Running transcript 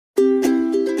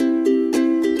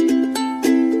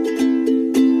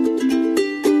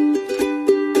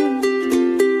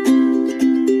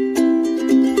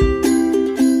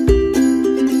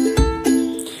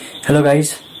Hello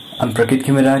guys, I'm Prakit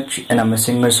Ghimiraj and I'm a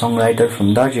singer-songwriter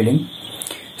from Darjeeling.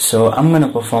 So I'm gonna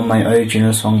perform my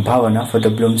original song Bhawana for the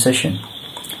Bloom session.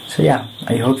 So yeah,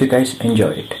 I hope you guys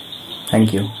enjoy it.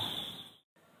 Thank you.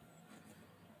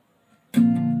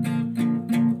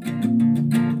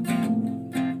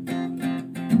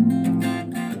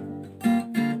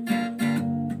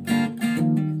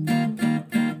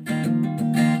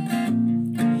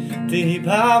 त्यही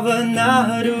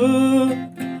भावनाहरू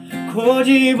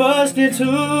खोजी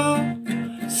बस्नेछु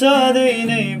सधैँ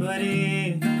नै भरि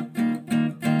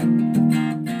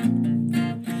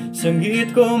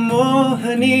संगीतको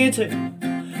मोहनी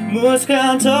चाहिँ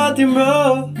मुस्कान छ तिम्रो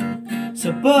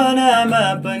सपनामा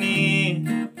पनि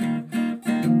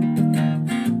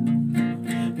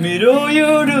मेरो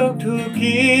यो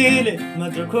ढुकढुकीले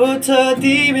मात्र खोज्छ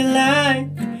तिमीलाई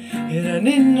हेर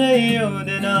निन्नै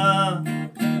आउँदैन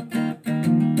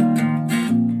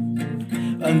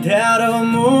अन्ध्यारो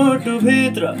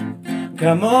मुटुभित्र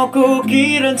घामको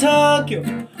किरण छक्यो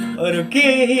अरू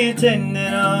केही छैन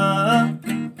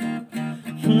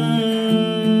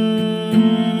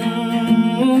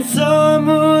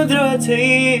समुद्र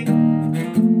चाहिँ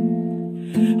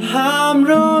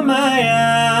हाम्रो माया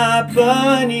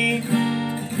पनि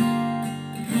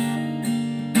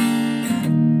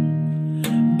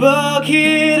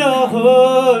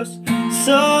बगिरहोस्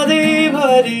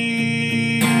सधैँभरि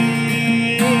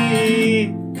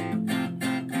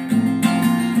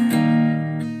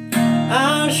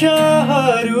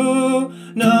आशाहरू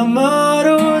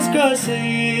नमरोस्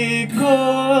कसैको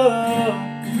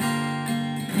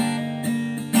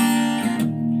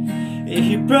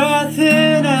यही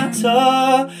प्रार्थना छ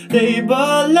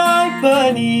दैवलाई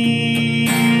पनि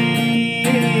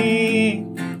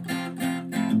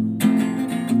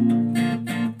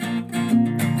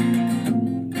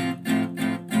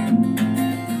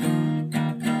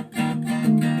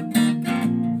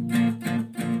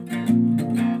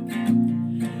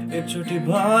एकचोटि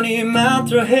भनी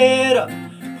मात्र हेर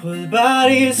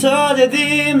फुलबारी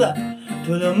सजाइदिउँला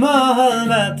ठुलो महल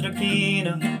मात्र किन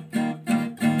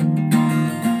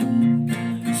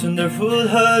सुन्दर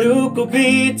फुलहरूको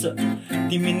बीच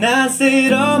तिमी नाच्दै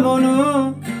रमाउनु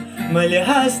मैले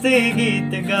हाँस्दै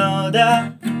गीत गाउँदा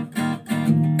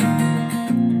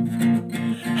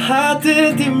हात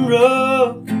तिम्रो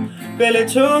कहिले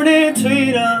छोड्ने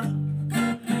छुइनँ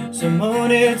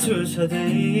समाउने छु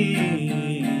सधैँ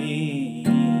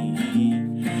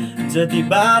जति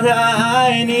बाधा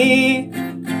आए नि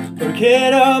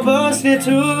पर्खेर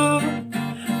बस्नेछु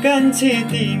कान्छी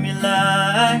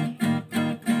तिमीलाई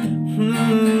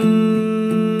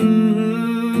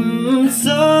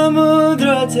समुद्र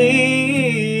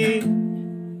चाहिँ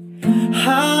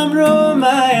हाम्रो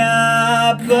माया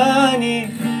पनि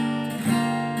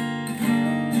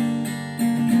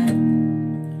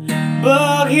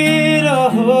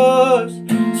बगिरहोस्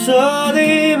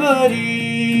सधैँभरि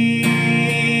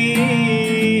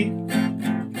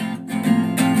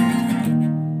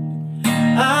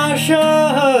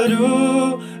आशाहरू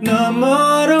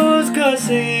नमरोस्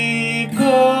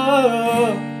कसैको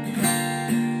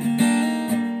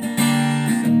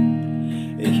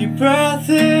यही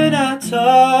प्रार्थना छ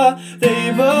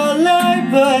दैवलाई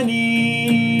पनि